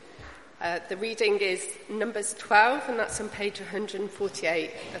The reading is Numbers 12, and that's on page 148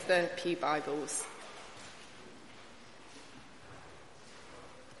 of the Pew Bibles.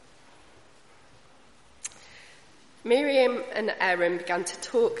 Miriam and Aaron began to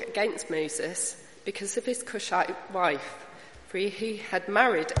talk against Moses because of his Cushite wife, for he had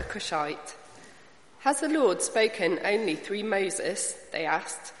married a Cushite. "Has the Lord spoken only through Moses?" they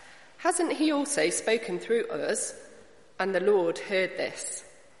asked. "Hasn't he also spoken through us?" And the Lord heard this.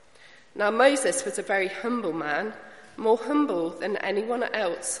 Now Moses was a very humble man, more humble than anyone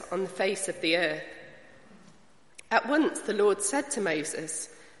else on the face of the earth. At once the Lord said to Moses,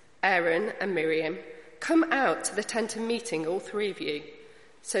 "Aaron and Miriam, come out to the tent of meeting, all three of you."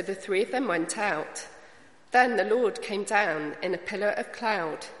 So the three of them went out. Then the Lord came down in a pillar of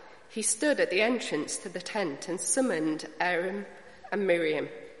cloud. He stood at the entrance to the tent and summoned Aaron and Miriam.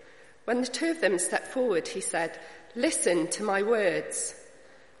 When the two of them stepped forward, he said, "Listen to my words.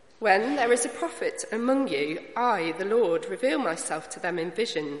 When there is a prophet among you, I, the Lord, reveal myself to them in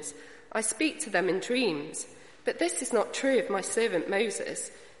visions. I speak to them in dreams. But this is not true of my servant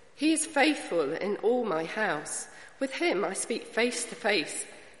Moses. He is faithful in all my house. With him I speak face to face,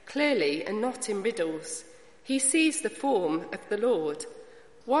 clearly and not in riddles. He sees the form of the Lord.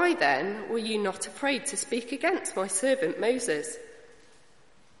 Why then were you not afraid to speak against my servant Moses?"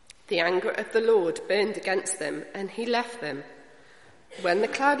 The anger of the Lord burned against them, and he left them. When the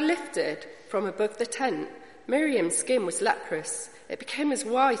cloud lifted from above the tent, Miriam's skin was leprous. It became as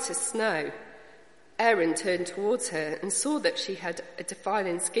white as snow. Aaron turned towards her and saw that she had a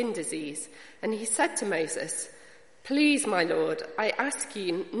defiling skin disease, and he said to Moses, "Please, my Lord, I ask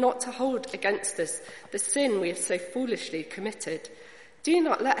you not to hold against us the sin we have so foolishly committed. Do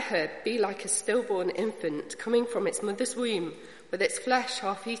not let her be like a stillborn infant coming from its mother's womb, with its flesh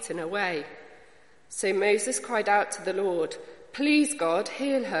half eaten away." So Moses cried out to the Lord, "Please, God,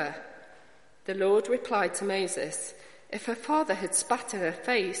 heal her." The Lord replied to Moses, "If her father had spat in her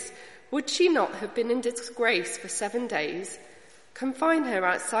face, would she not have been in disgrace for 7 days? Confine her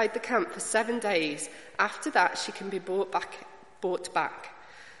outside the camp for 7 days. After that she can be brought back."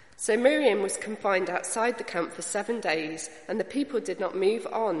 So Miriam was confined outside the camp for 7 days, and the people did not move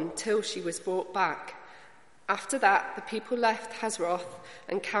on till she was brought back. After that, the people left Hazeroth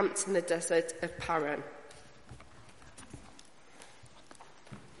and camped in the desert of Paran.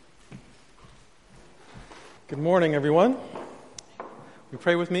 Good morning, everyone. Will you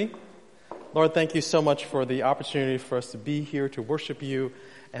pray with me? Lord, thank you so much for the opportunity for us to be here to worship you,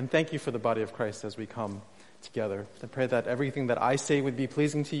 and thank you for the body of Christ as we come together. I pray that everything that I say would be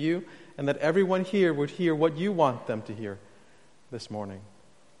pleasing to you, and that everyone here would hear what you want them to hear this morning.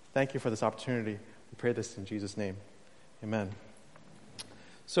 Thank you for this opportunity. We pray this in Jesus' name. Amen.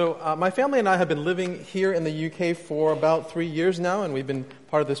 So my family and I have been living here in the UK for about 3 years now, and we've been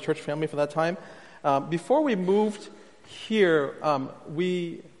part of this church family for that time. Before we moved here,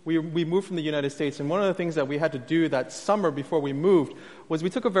 we moved from the United States, and one of the things that we had to do that summer before we moved was we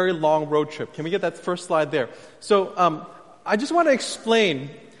took a very long road trip. Can we get that first slide there? So I just want to explain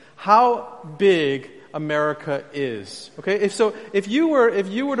how big America is. Okay,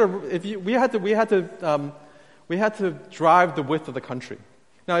 we had to drive the width of the country.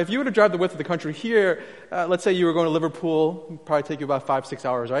 Now, if you were to drive the width of the country here, let's say you were going to Liverpool, it'd probably take you about 5-6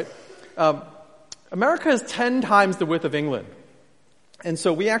 hours, right? America is 10 times the width of England. And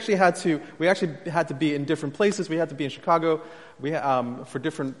so we actually had to be in different places. We had to be in Chicago for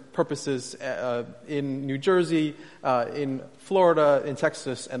different purposes in New Jersey, in Florida, in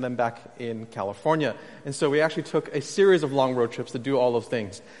Texas, and then back in California. And so we actually took a series of long road trips to do all those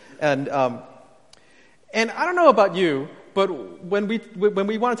things. And I don't know about you, but when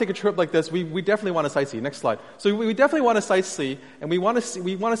we want to take a trip like this, we definitely want to sightsee. Next slide. So we definitely want to sightsee, and we want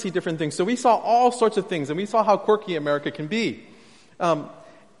to see different things. So we saw all sorts of things, and we saw how quirky America can be.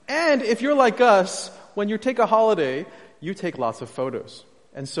 And if you're like us, when you take a holiday, you take lots of photos.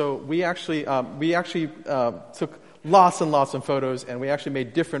 And so we actually took lots and lots of photos, and we actually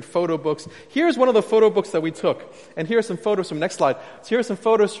made different photo books. Here's one of the photo books that we took, and here are some photos from, next slide. So here are some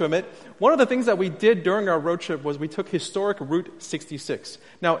photos from it. One of the things that we did during our road trip was we took historic Route 66.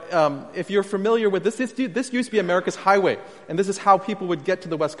 Now, if you're familiar with this used to be America's highway, and this is how people would get to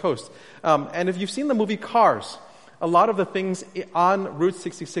the West Coast. And if you've seen the movie Cars, a lot of the things on Route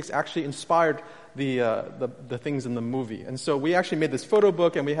 66 actually inspired the things in the movie. And so we actually made this photo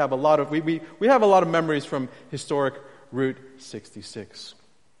book, and we have a lot of memories from historic Route 66.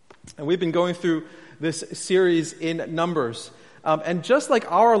 And we've been going through this series in Numbers. And just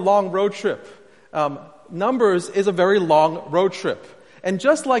like our long road trip, Numbers is a very long road trip. And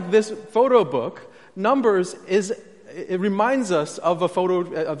just like this photo book, Numbers is it reminds us of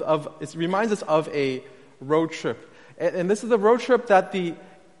it reminds us of a road trip. And this is the road trip that the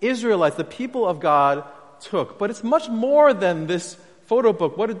Israelites, the people of God, took. But it's much more than this photo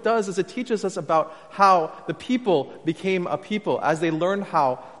book. What it does is it teaches us about how the people became a people as they learned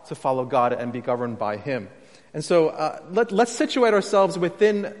how to follow God and be governed by Him. And so let's situate ourselves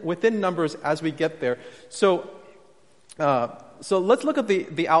within Numbers as we get there. So let's look at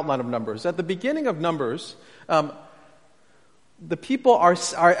the outline of Numbers. At the beginning of Numbers, the people are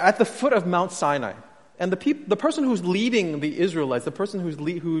at the foot of Mount Sinai. And the person who's leading the Israelites, the person who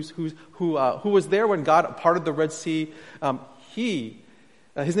was there when God parted the Red Sea,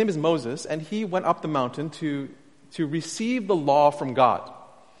 his name is Moses, and he went up the mountain to receive the law from God.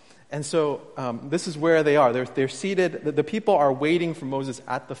 And so this is where they are. They're seated. The people are waiting for Moses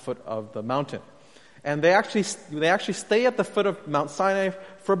at the foot of the mountain, and they actually stay at the foot of Mount Sinai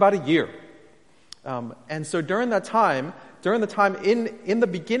for about a year. And so during the time in the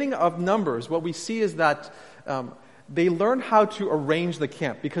beginning of Numbers, what we see is that they learn how to arrange the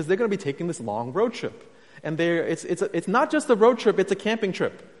camp because they're going to be taking this long road trip. And it's not just a road trip, it's a camping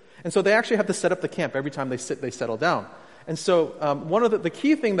trip. And so they actually have to set up the camp every time they settle down. And so one of the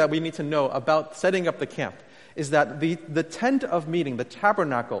key thing that we need to know about setting up the camp is that the tent of meeting, the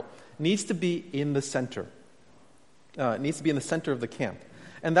tabernacle, needs to be in the center. It needs to be in the center of the camp.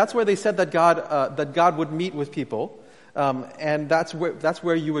 And that's where they said that God would meet with people. And that's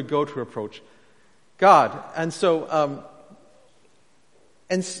where you would go to approach God. And so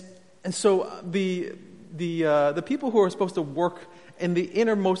the people who are supposed to work in the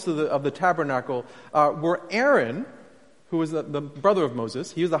innermost of the tabernacle were Aaron, who was the brother of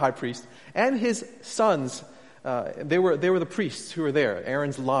Moses. He was the high priest, and his sons. They were the priests who were there.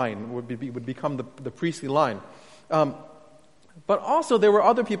 Aaron's line would become the priestly line. But also there were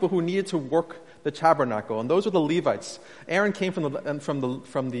other people who needed to work the tabernacle, and those were the Levites. Aaron came from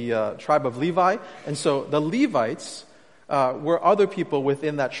the tribe of Levi, and so the Levites were other people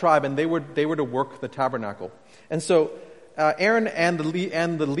within that tribe, and they were to work the tabernacle. And so Aaron and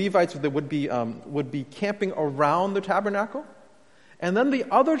the Levites would be camping around the tabernacle, and then the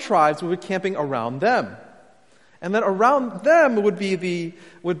other tribes would be camping around them, and then around them would be the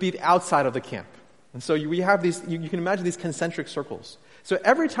outside of the camp. And so we have these. You can imagine these concentric circles. So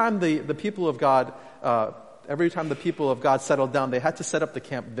every time the people of God settled down, they had to set up the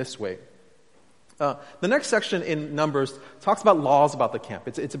camp this way. The next section in Numbers talks about laws about the camp.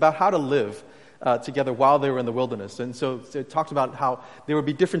 It's about how to live together while they were in the wilderness. And so it talks about how there would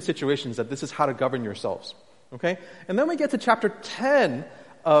be different situations, that this is how to govern yourselves. Okay? And then we get to chapter 10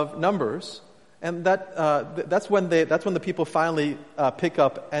 of Numbers, and that's when the people finally pick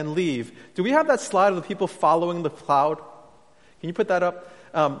up and leave. Do we have that slide of the people following the cloud? Can you put that up?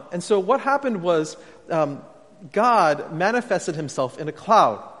 And so what happened was God manifested Himself in a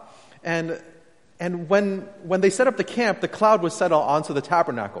cloud, and when they set up the camp, the cloud would settle onto the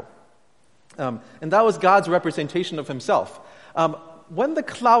tabernacle, and that was God's representation of Himself. When the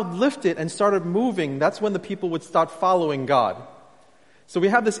cloud lifted and started moving, that's when the people would start following God. So we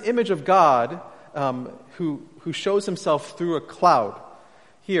have this image of God who shows Himself through a cloud.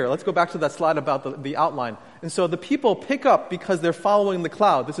 Here, let's go back to that slide about the outline. And so the people pick up because they're following the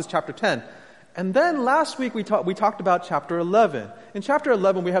cloud. This is chapter 10. And then last week we talked about chapter 11. In chapter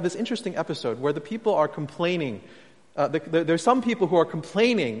 11, we have this interesting episode where the people are complaining. There's some people who are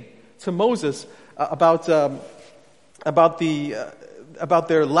complaining to Moses about their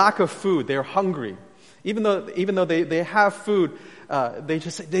lack of food. They're hungry. Even though they have food, they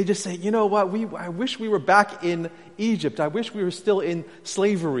just say, you know what? I wish we were back in Egypt. I wish we were still in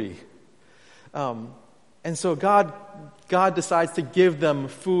slavery. And so God decides to give them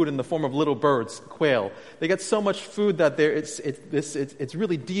food in the form of little birds, quail. They get so much food that it's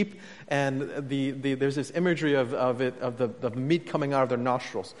really deep, and there's this imagery of the meat coming out of their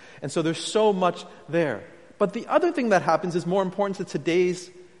nostrils. And so there's so much there. But the other thing that happens is more important to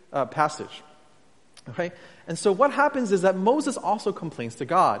today's passage. Okay? And so what happens is that Moses also complains to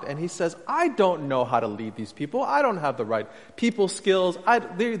God, and he says, I don't know how to lead these people. I don't have the right people skills.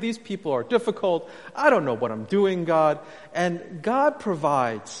 These people are difficult. I don't know what I'm doing, God. And God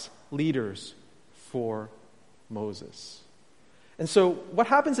provides leaders for Moses. And so what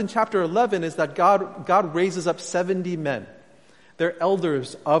happens in chapter 11 is that God raises up 70 men. They're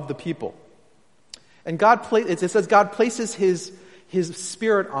elders of the people. And it says God places His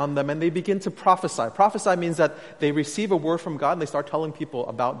Spirit on them, and they begin to prophesy. Prophesy means that they receive a word from God, and they start telling people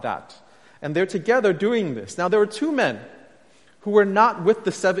about that. And they're together doing this. Now, there were two men who were not with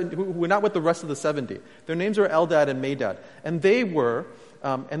the rest of the 70. Their names were Eldad and Medad. And they were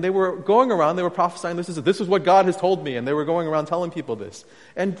And they were going around, they were prophesying, this is what God has told me, and they were going around telling people this.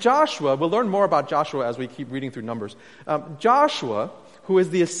 And Joshua, we'll learn more about Joshua as we keep reading through Numbers. Joshua, who is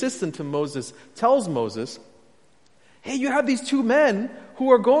the assistant to Moses, tells Moses, hey, you have these two men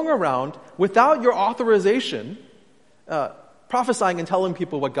who are going around without your authorization, prophesying and telling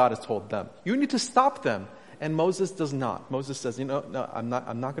people what God has told them. You need to stop them. And Moses does not. Moses says, no, I'm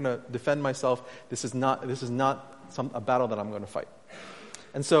not going to defend myself. This is not a battle that I'm going to fight.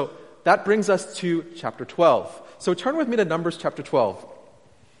 And so that brings us to chapter 12. So turn with me to Numbers chapter 12.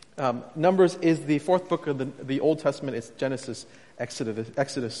 Numbers is the fourth book of the Old Testament. It's Genesis,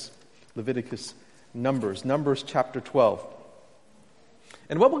 Exodus, Leviticus, Numbers. Numbers chapter 12.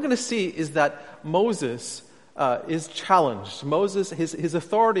 And what we're going to see is that Moses is challenged. Moses, his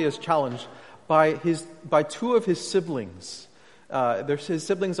authority is challenged by two of his siblings. His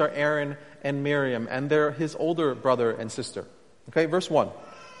siblings are Aaron and Miriam, and they're his older brother and sister. Okay, verse 1.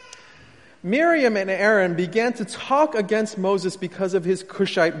 Miriam and Aaron began to talk against Moses because of his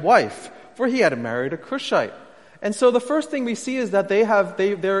Cushite wife, for he had married a Cushite. And so the first thing we see is that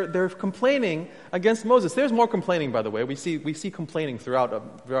they're complaining against Moses. There's more complaining, by the way. We see complaining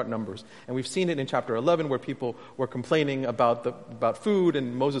throughout Numbers, and we've seen it in chapter 11 where people were complaining about food,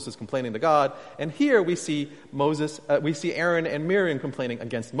 and Moses is complaining to God. And here we see Aaron and Miriam complaining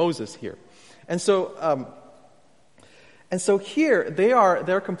against Moses here, and so here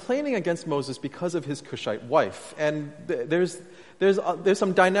they're complaining against Moses because of his Cushite wife, and there's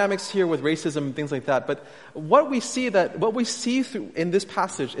some dynamics here with racism and things like that. But what we see through in this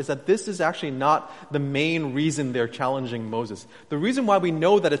passage is that this is actually not the main reason they're challenging Moses. The reason why we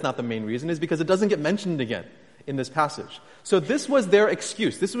know that it's not the main reason is because it doesn't get mentioned again in this passage. So this was their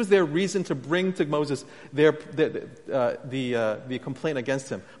excuse. This was their reason to bring to Moses the complaint against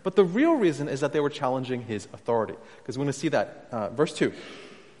him. But the real reason is that they were challenging his authority. Because we're going to see that. Verse 2.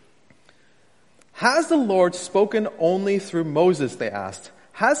 Has the Lord spoken only through Moses, they asked.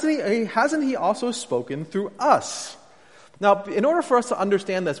 Hasn't he also spoken through us? Now, in order for us to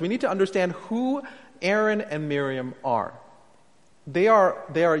understand this, we need to understand who Aaron and Miriam are. They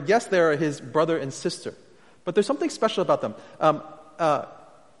are his brother and sister. But there's something special about them.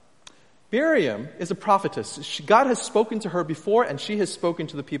 Miriam is a prophetess. God has spoken to her before, and she has spoken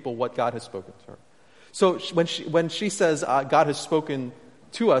to the people what God has spoken to her. So when she says, God has spoken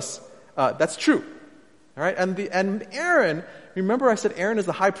to us, that's true. All right? And Aaron, remember I said Aaron is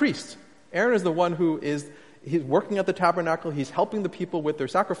the high priest. Aaron is the one he's working at the tabernacle, he's helping the people with their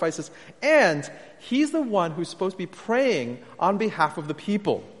sacrifices, and he's the one who's supposed to be praying on behalf of the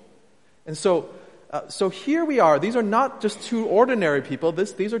people. And so here we are. These are not just two ordinary people.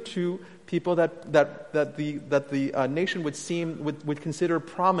 These are two people that the nation would consider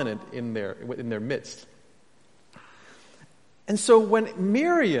prominent in their midst. And so when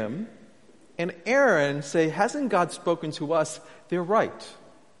Miriam and Aaron say, hasn't God spoken to us? They're right.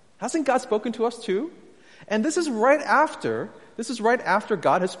 Hasn't God spoken to us too? And this is right after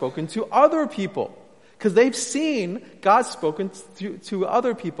God has spoken to other people. Because they've seen God spoken to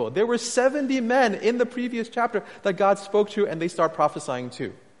other people. There were 70 men in the previous chapter that God spoke to, and they start prophesying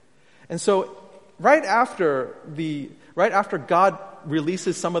to. And so right after God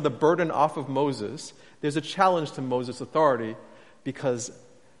releases some of the burden off of Moses, there's a challenge to Moses' authority because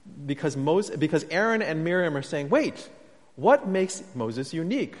Aaron and Miriam are saying, wait, what makes Moses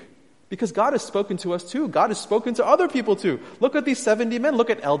unique? Because God has spoken to us too. God has spoken to other people too. Look at these 70 men. Look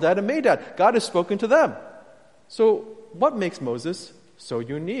at Eldad and Medad. God has spoken to them. So what makes Moses so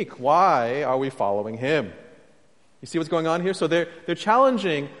unique? Why are we following him? You see what's going on here? So they're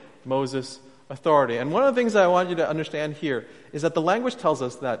challenging Moses' authority. And one of the things that I want you to understand here is that the language tells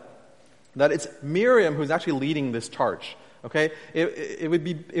us that it's Miriam who's actually leading this charge. Okay? It would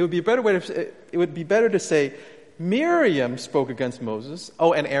be better to say Miriam spoke against Moses.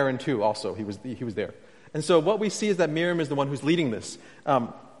 Oh, and Aaron too. Also, he was there. And so what we see is that Miriam is the one who's leading this.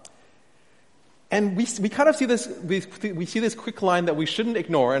 And we kind of see this. We see this quick line that we shouldn't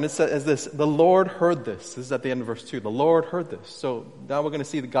ignore, and it says this: "The Lord heard this." This is at the end of verse 2. The Lord heard this. So now we're going to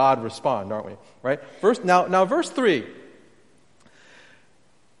see God respond, aren't we? Right? Verse 3.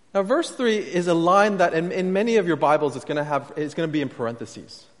 Now, verse 3 is a line that in many of your Bibles it's going to be in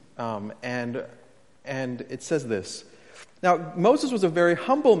parentheses, and it says this. Now, Moses was a very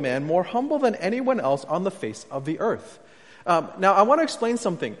humble man, more humble than anyone else on the face of the earth. Now, I want to explain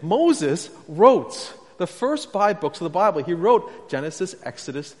something. Moses wrote the first 5 books of the Bible. He wrote Genesis,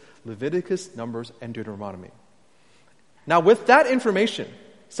 Exodus, Leviticus, Numbers, and Deuteronomy. Now, with that information,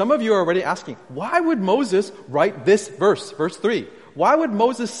 some of you are already asking, why would Moses write this verse 3? Why would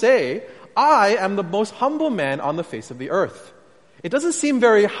Moses say, I am the most humble man on the face of the earth? It doesn't seem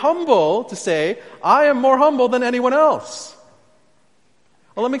very humble to say, I am more humble than anyone else.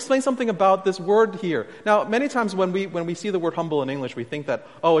 Well, let me explain something about this word here. Now, many times when we see the word humble in English, we think that,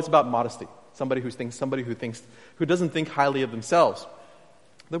 it's about modesty. Somebody who doesn't think highly of themselves.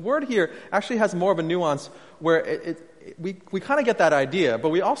 The word here actually has more of a nuance where we kind of get that idea, but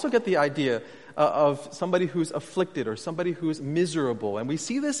we also get the idea of somebody who's afflicted or somebody who's miserable. And we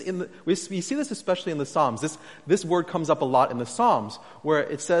see this we see this especially in the Psalms. This word comes up a lot in the Psalms, where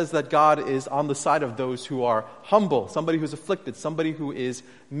it says that God is on the side of those who are humble, somebody who's afflicted, somebody who is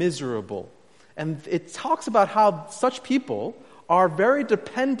miserable. And it talks about how such people are very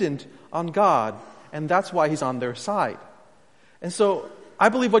dependent on God, and that's why he's on their side. And so I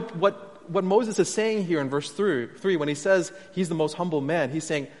believe what Moses is saying here in verse 3, when he says he's the most humble man, he's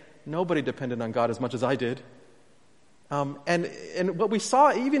saying, nobody depended on God as much as I did. And what we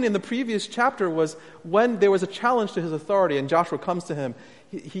saw even in the previous chapter was when there was a challenge to his authority and Joshua comes to him,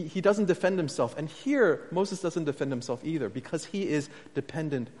 he doesn't defend himself. And here, Moses doesn't defend himself either because he is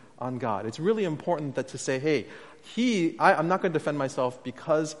dependent on God. It's really important that to say, hey, I'm not going to defend myself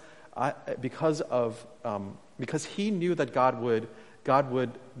because he knew that God would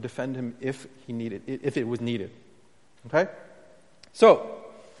defend him if it was needed. Okay? So,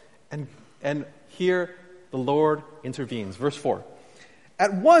 and here the Lord intervenes. Verse 4.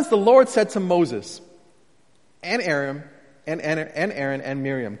 At once the Lord said to Moses and Aaron and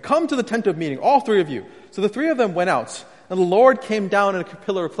Miriam, come to the tent of meeting, all three of you. So the three of them went out, and the Lord came down in a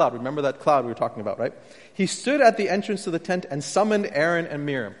pillar of cloud. Remember that cloud we were talking about, right? He stood at the entrance to the tent and summoned Aaron and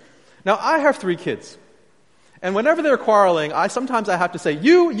Miriam. Now I have 3 kids. And whenever they're quarreling, sometimes I have to say,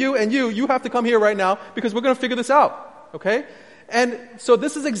 you have to come here right now because we're going to figure this out. Okay? And so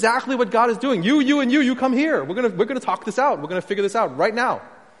this is exactly what God is doing. You come here. We're going to talk this out. We're going to figure this out right now.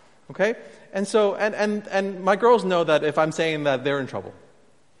 Okay? And so, and my girls know that if I'm saying that, they're in trouble.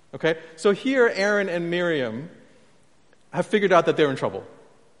 Okay? So here, Aaron and Miriam have figured out that they're in trouble.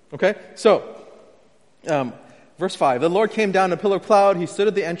 Okay? So, verse 5, the Lord came down in a pillar of cloud. He stood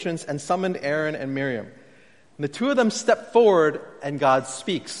at the entrance and summoned Aaron and Miriam. And the 2 of them stepped forward and God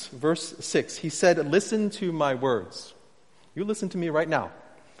speaks. Verse 6, he said, listen to my words. You listen to me right now.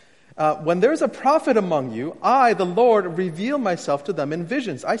 When there is a prophet among you, I, the Lord, reveal myself to them in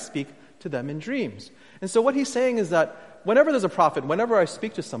visions. I speak to them in dreams. And so what he's saying is that whenever there's a prophet, whenever I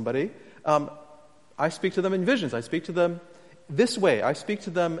speak to somebody, I speak to them in visions. I speak to them this way. I speak to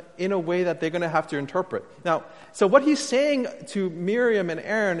them in a way that they're going to have to interpret. Now, so what he's saying to Miriam and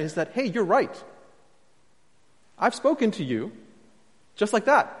Aaron is that, hey, you're right. I've spoken to you just like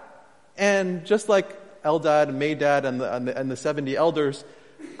that. And just like Eldad and Medad and the 70 elders,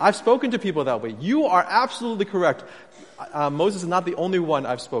 I've spoken to people that way. You are absolutely correct. Moses is not the only one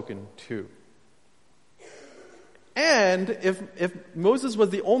I've spoken to. And if Moses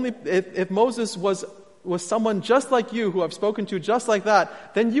was someone just like you who I've spoken to just like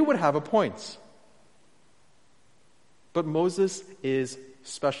that, then you would have a point. But Moses is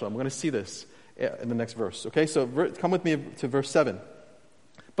special. I'm going to see this in the next verse. Okay, so come with me to verse 7.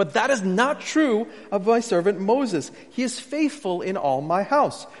 But that is not true of my servant Moses. He is faithful in all my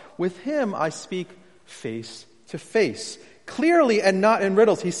house. With him I speak face to face, clearly and not in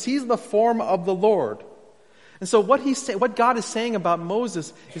riddles. He sees the form of the Lord. And so what God is saying about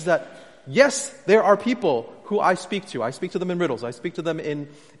Moses is that, yes, there are people who I speak to. I speak to them in riddles. I speak to them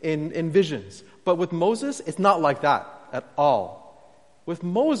in visions. But with Moses, it's not like that at all. With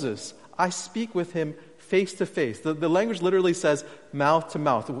Moses, I speak with him face to face. The language literally says mouth to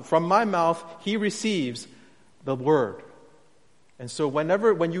mouth. From my mouth, he receives the word. And so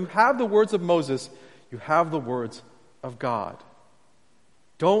when you have the words of Moses, you have the words of God.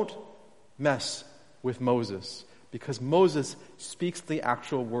 Don't mess with Moses, because Moses speaks the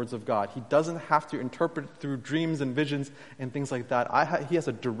actual words of God. He doesn't have to interpret through dreams and visions and things like that. He has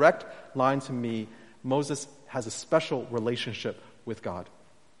a direct line to me. Moses has a special relationship with God.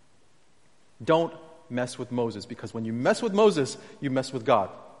 Don't mess with Moses, because when you mess with Moses, you mess with God.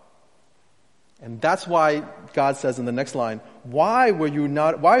 And that's why God says in the next line, why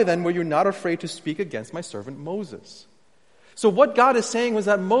then were you not afraid to speak against my servant Moses? So what God is saying was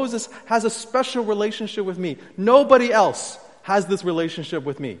that Moses has a special relationship with me. Nobody else has this relationship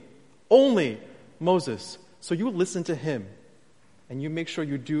with me. Only Moses. So you listen to him and you make sure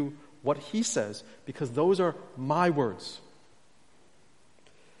you do what he says, because those are my words.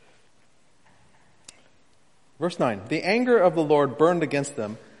 Verse 9, the anger of the Lord burned against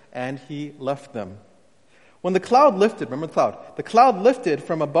them, and he left them. When the cloud lifted, remember the cloud? The cloud lifted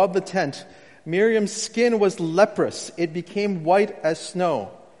from above the tent. Miriam's skin was leprous. It became white as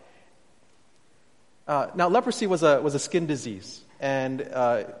snow. Now, leprosy was a skin disease. and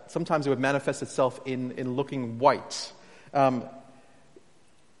sometimes it would manifest itself in looking white. Here's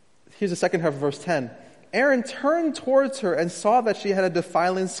the second half of verse 10. Aaron turned towards her and saw that she had a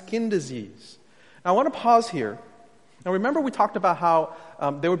defiling skin disease. Now I want to pause here. Now remember we talked about how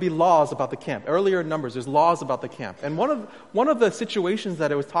there would be laws about the camp. Earlier in Numbers, there's laws about the camp. And one of the situations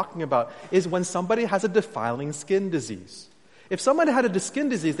that it was talking about is when somebody has a defiling skin disease. If someone had a skin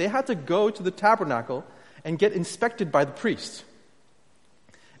disease, they had to go to the tabernacle and get inspected by the priest.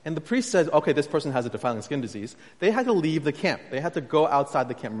 And the priest said, okay, this person has a defiling skin disease. They had to leave the camp. They had to go outside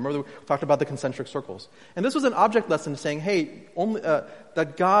the camp. Remember, we talked about the concentric circles. And this was an object lesson saying, hey, only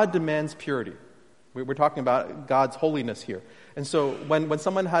that God demands purity. We're talking about God's holiness here. And so when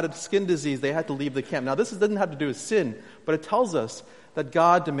someone had a skin disease, they had to leave the camp. Now, this doesn't have to do with sin, but it tells us that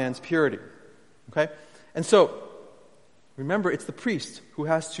God demands purity. Okay? And so, remember, it's the priest who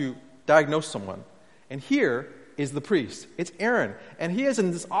has to diagnose someone. And here is the priest. It's Aaron. And he is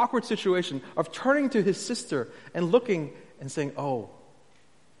in this awkward situation of turning to his sister and looking and saying, oh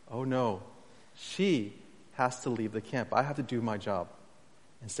no, she has to leave the camp. I have to do my job.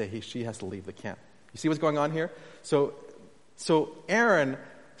 And say, hey, she has to leave the camp. You see what's going on here? So Aaron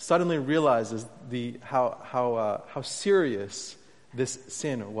suddenly realizes how serious this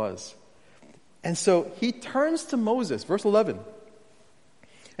sin was. And so he turns to Moses, verse 11.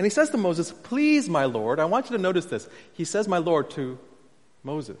 And he says to Moses, please, my Lord, I want you to notice this. He says, my Lord, to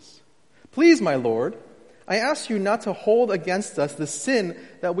Moses. Please, my Lord, I ask you not to hold against us the sin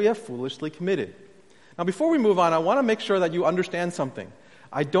that we have foolishly committed. Now, before we move on, I want to make sure that you understand something.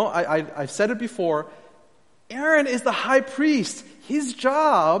 I've said it before. Aaron is the high priest. His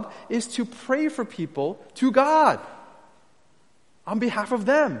job is to pray for people to God on behalf of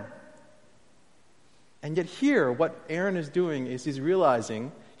them. And yet here, what Aaron is doing is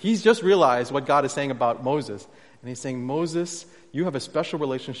he's just realized what God is saying about Moses. And he's saying, Moses, you have a special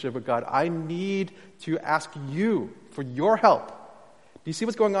relationship with God. I need to ask you for your help. Do you see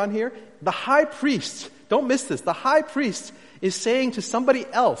what's going on here? The high priest, don't miss this, the high priest is saying to somebody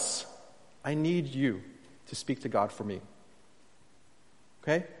else, I need you to speak to God for me.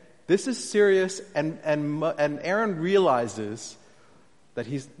 Okay? This is serious, and Aaron realizes that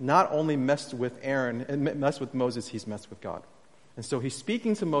he's not only messed with Moses, he's messed with God. And so he's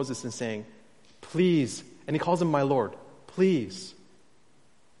speaking to Moses and saying, please, and he calls him my Lord, please,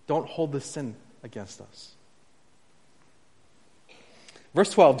 don't hold this sin against us. Verse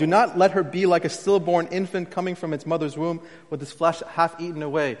 12, do not let her be like a stillborn infant coming from its mother's womb with its flesh half eaten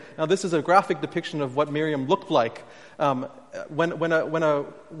away. Now this is a graphic depiction of what Miriam looked like. When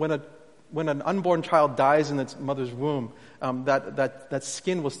an unborn child dies in its mother's womb, that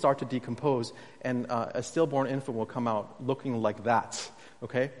skin will start to decompose, and a stillborn infant will come out looking like that.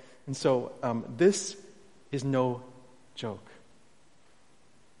 Okay? And so this is no joke.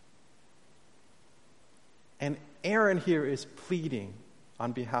 And Aaron here is pleading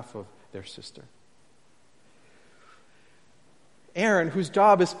on behalf of their sister. Aaron, whose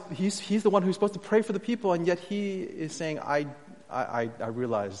job is, he's the one who's supposed to pray for the people, and yet he is saying, I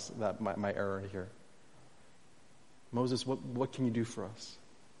realize that my error here. Moses, what can you do for us?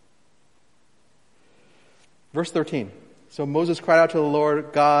 Verse 13. So Moses cried out to the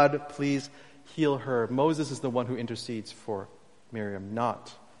Lord, God, please heal her. Moses is the one who intercedes for Miriam,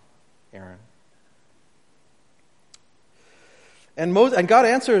 not Aaron. And God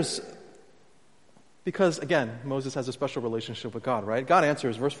answers because, again, Moses has a special relationship with God, right? God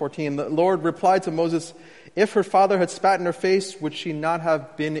answers, verse 14, the Lord replied to Moses, if her father had spat in her face, would she not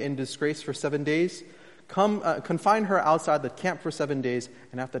have been in disgrace for 7 days? Confine her outside the camp for 7 days,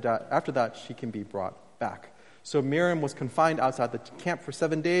 and after that she can be brought back. So Miriam was confined outside the camp for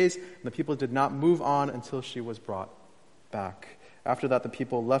 7 days, and the people did not move on until she was brought back. After that, the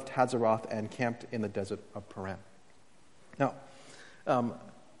people left Hazeroth and camped in the desert of Paran. Now,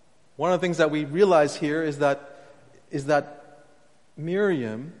 one of the things that we realize here is that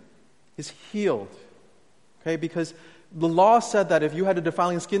Miriam is healed. Okay, because the law said that if you had a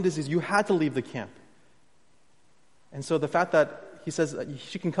defiling skin disease, you had to leave the camp. And so the fact that he says that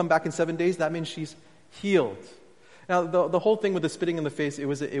she can come back in 7 days, that means she's healed. Now, the whole thing with the spitting in the face, it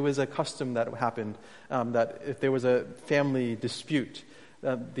was a custom that happened, that if there was a family dispute,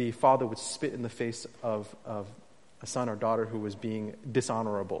 the father would spit in the face of a son or daughter who was being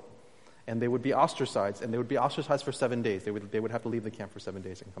dishonorable. And they would be ostracized, and they would be ostracized for 7 days. They would have to leave the camp for 7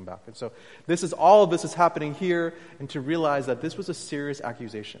 days and come back. And so all of this is happening here, and to realize that this was a serious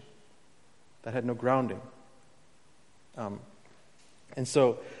accusation that had no grounding. And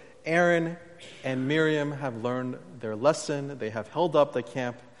so Aaron and Miriam have learned their lesson. They have held up the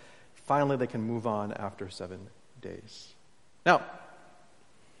camp. Finally, they can move on after 7 days. Now,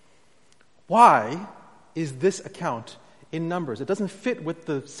 why is this account in Numbers? It doesn't fit with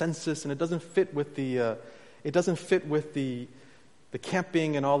the census, and it doesn't fit with the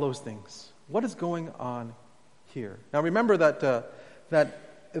camping and all those things. What is going on here? Now, remember that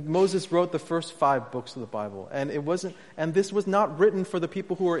Moses wrote the first 5 books of the Bible, and this was not written for the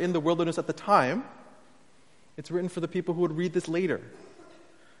people who were in the wilderness at the time. It's written for the people who would read this later.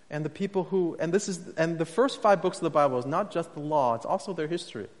 And the first 5 books of the Bible is not just the law, it's also their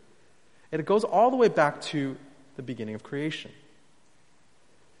history. And it goes all the way back to the beginning of creation.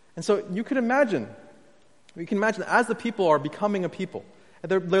 And so we can imagine as the people are becoming a people, and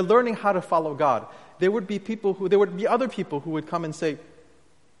they're learning how to follow God, there would be other people who would come and say,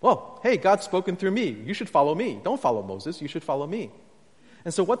 well, hey, God's spoken through me. You should follow me. Don't follow Moses. You should follow me.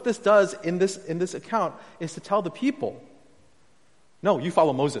 And so what this does in this account is to tell the people, no, you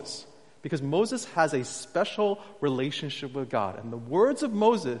follow Moses. Because Moses has a special relationship with God. And the words of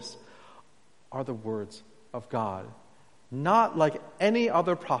Moses are the words of God. Not like any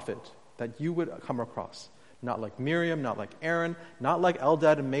other prophet that you would come across. Not like Miriam, not like Aaron, not like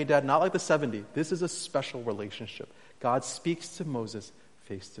Eldad and Medad, not like the 70. This is a special relationship. God speaks to Moses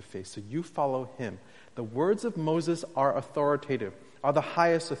face to face. So you follow him. The words of Moses are authoritative, are the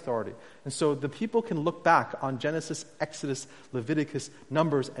highest authority. And so the people can look back on Genesis, Exodus, Leviticus,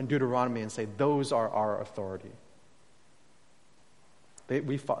 Numbers, and Deuteronomy and say, those are our authority.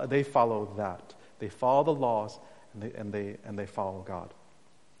 They follow that. They follow the laws, and they follow God.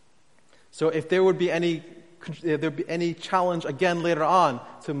 So if there would be any challenge again later on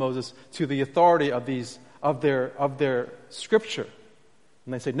to Moses to the authority of their scripture,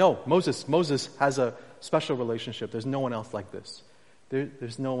 and they say, no, Moses has a special relationship. There's no one else like this.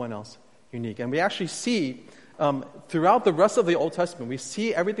 There's no one else unique. And we actually see throughout the rest of the Old Testament, we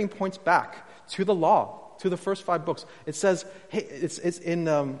see everything points back to the law, to the first 5 books. It says, hey, it's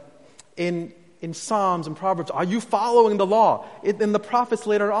in Psalms and Proverbs, are you following the law? In the prophets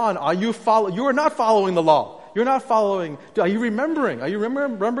later on, you are not following the law. You're not following. Are you remembering? Are you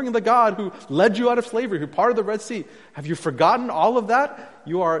remembering the God who led you out of slavery, who parted the Red Sea? Have you forgotten all of that?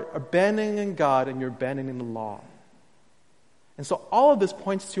 You are abandoning God and you're abandoning the law. And so all of this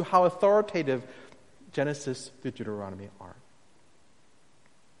points to how authoritative Genesis through Deuteronomy are.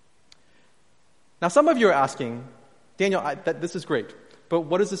 Now, some of you are asking, Daniel, this is great, but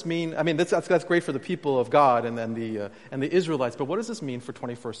what does this mean? I mean, that's great for the people of God and the Israelites, but what does this mean for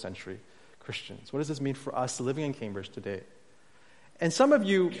 21st century Christians? What does this mean for us living in Cambridge today? And some of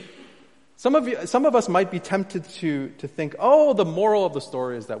us might be tempted to think, oh, the moral of the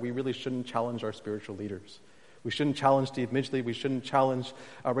story is that we really shouldn't challenge our spiritual leaders. We shouldn't challenge Steve Midgley. We shouldn't challenge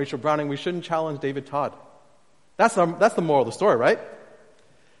Rachel Browning. We shouldn't challenge David Todd. That's the moral of the story, right?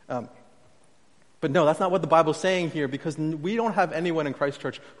 But no, that's not what the Bible's saying here, because we don't have anyone in Christ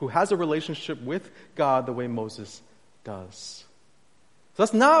Church who has a relationship with God the way Moses does. So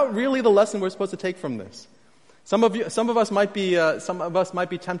that's not really the lesson we're supposed to take from this. Some of us might be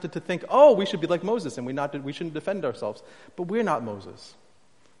tempted to think, oh, we should be like Moses and we shouldn't defend ourselves. But we're not Moses.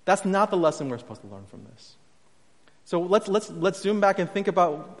 That's not the lesson we're supposed to learn from this. So let's zoom back and think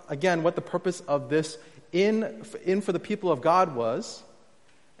about again what the purpose of this in for the people of God was,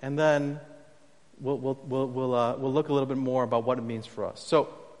 and then we'll look a little bit more about what it means for us. So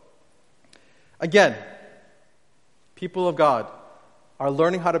again, people of God are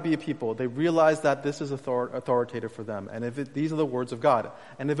learning how to be a people. They realize that this is authoritative for them, and these are the words of God.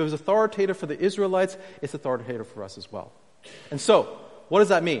 And if it was authoritative for the Israelites, it's authoritative for us as well. And so, what does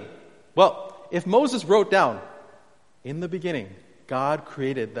that mean? Well, if Moses wrote down, in the beginning, God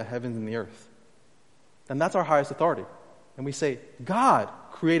created the heavens and the earth, then that's our highest authority. And we say, God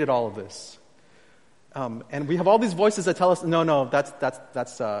created all of this. And we have all these voices that tell us, no,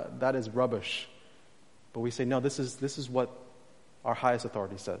 that is rubbish. But we say, no, this is what our highest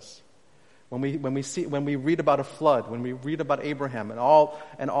authority says. When we read about a flood, when we read about Abraham and all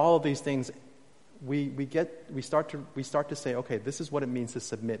of these things, we start to say, okay, this is what it means to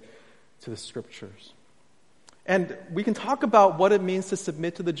submit to the scriptures. And we can talk about what it means to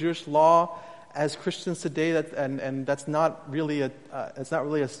submit to the Jewish law as Christians today, and that's not really a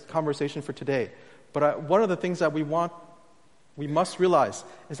conversation for today. But one of the things that we must realize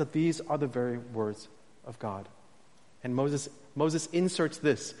is that these are the very words of God. And Moses inserts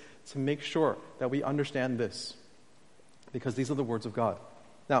this to make sure that we understand this, because these are the words of God.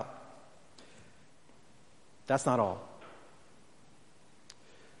 Now, that's not all.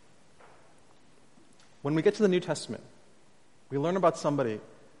 When we get to the New Testament, we learn about somebody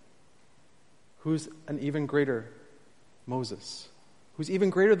who's an even greater Moses, who's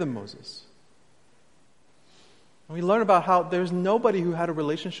even greater than Moses. And we learn about how there's nobody who had a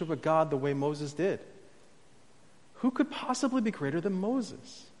relationship with God the way Moses did. Who could possibly be greater than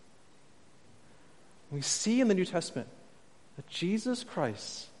Moses? We see in the New Testament that Jesus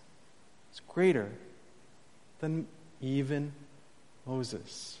Christ is greater than even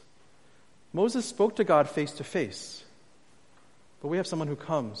Moses. Moses spoke to God face to face, but we have someone who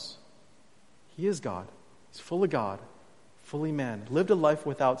comes. He is God. He's fully God, fully man, lived a life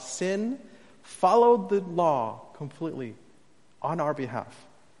without sin, followed the law completely on our behalf,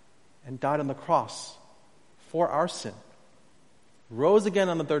 and died on the cross for our sin, rose again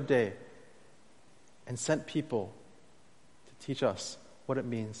on the third day, and sent people to teach us what it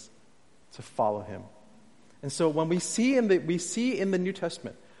means to follow him. And so when we see in the New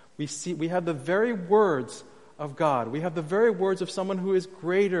Testament, we have the very words of God. We have the very words of someone who is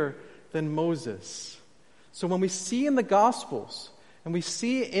greater than Moses. So when we see in the Gospels and we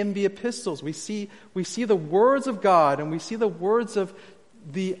see in the epistles, we see the words of God and we see the words of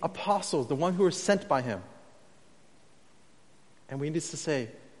the apostles, the one who are sent by him. And we need to say,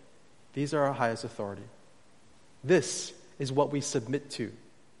 these are our highest authority. This is what we submit to.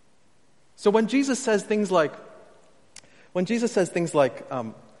 So when Jesus says things like,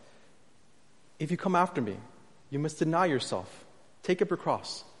 if you come after me, you must deny yourself, take up your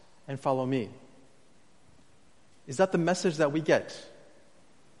cross, and follow me. Is that the message that we get?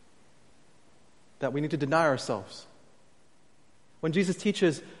 That we need to deny ourselves? When Jesus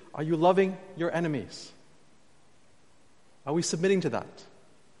teaches, are you loving your enemies? Are we submitting to that?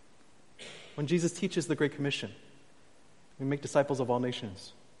 When Jesus teaches the Great Commission, we make disciples of all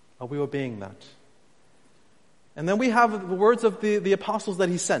nations. Are we obeying that? And then we have the words of the apostles that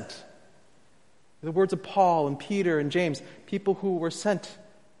he sent. The words of Paul and Peter and James, people who were sent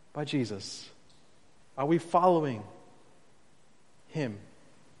by Jesus. Are we following him?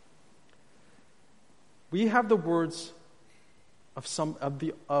 We have the words of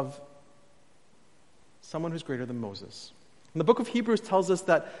someone who's greater than Moses. And the book of Hebrews tells us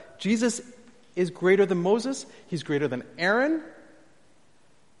that Jesus is greater than Moses. He's greater than Aaron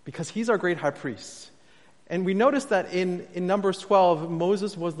because he's our great high priest. And we notice that in Numbers 12,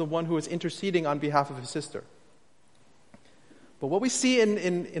 Moses was the one who was interceding on behalf of his sister. But what we see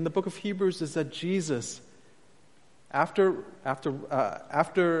in the book of Hebrews is that Jesus, after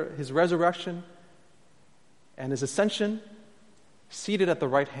his resurrection and his ascension, seated at the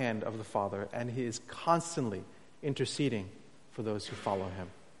right hand of the Father, and he is constantly interceding for those who follow him.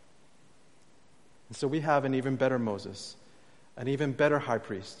 And so we have an even better Moses, an even better high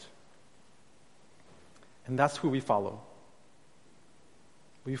priest. And that's who we follow.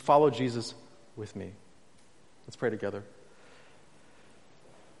 We follow Jesus with me. Let's pray together.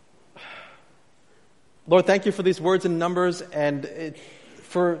 Lord, thank you for these words in Numbers, and it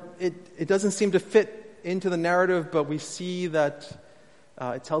doesn't seem to fit into the narrative, but we see that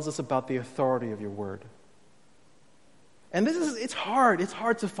it tells us about the authority of your word. And it's hard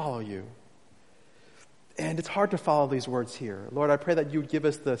to follow you. And it's hard to follow these words here. Lord, I pray that you would give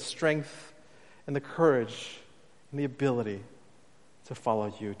us the strength and the courage and the ability to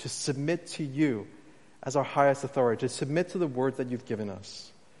follow you, to submit to you as our highest authority, to submit to the words that you've given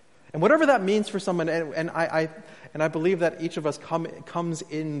us. And whatever that means for someone, and I believe that each of us comes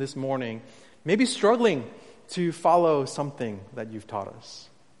in this morning maybe struggling to follow something that you've taught us.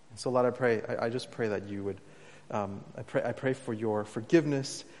 And so, Lord, I just pray that you would, I pray for your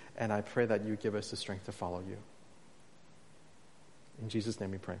forgiveness, and I pray that you give us the strength to follow you. In Jesus'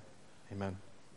 name we pray. Amen.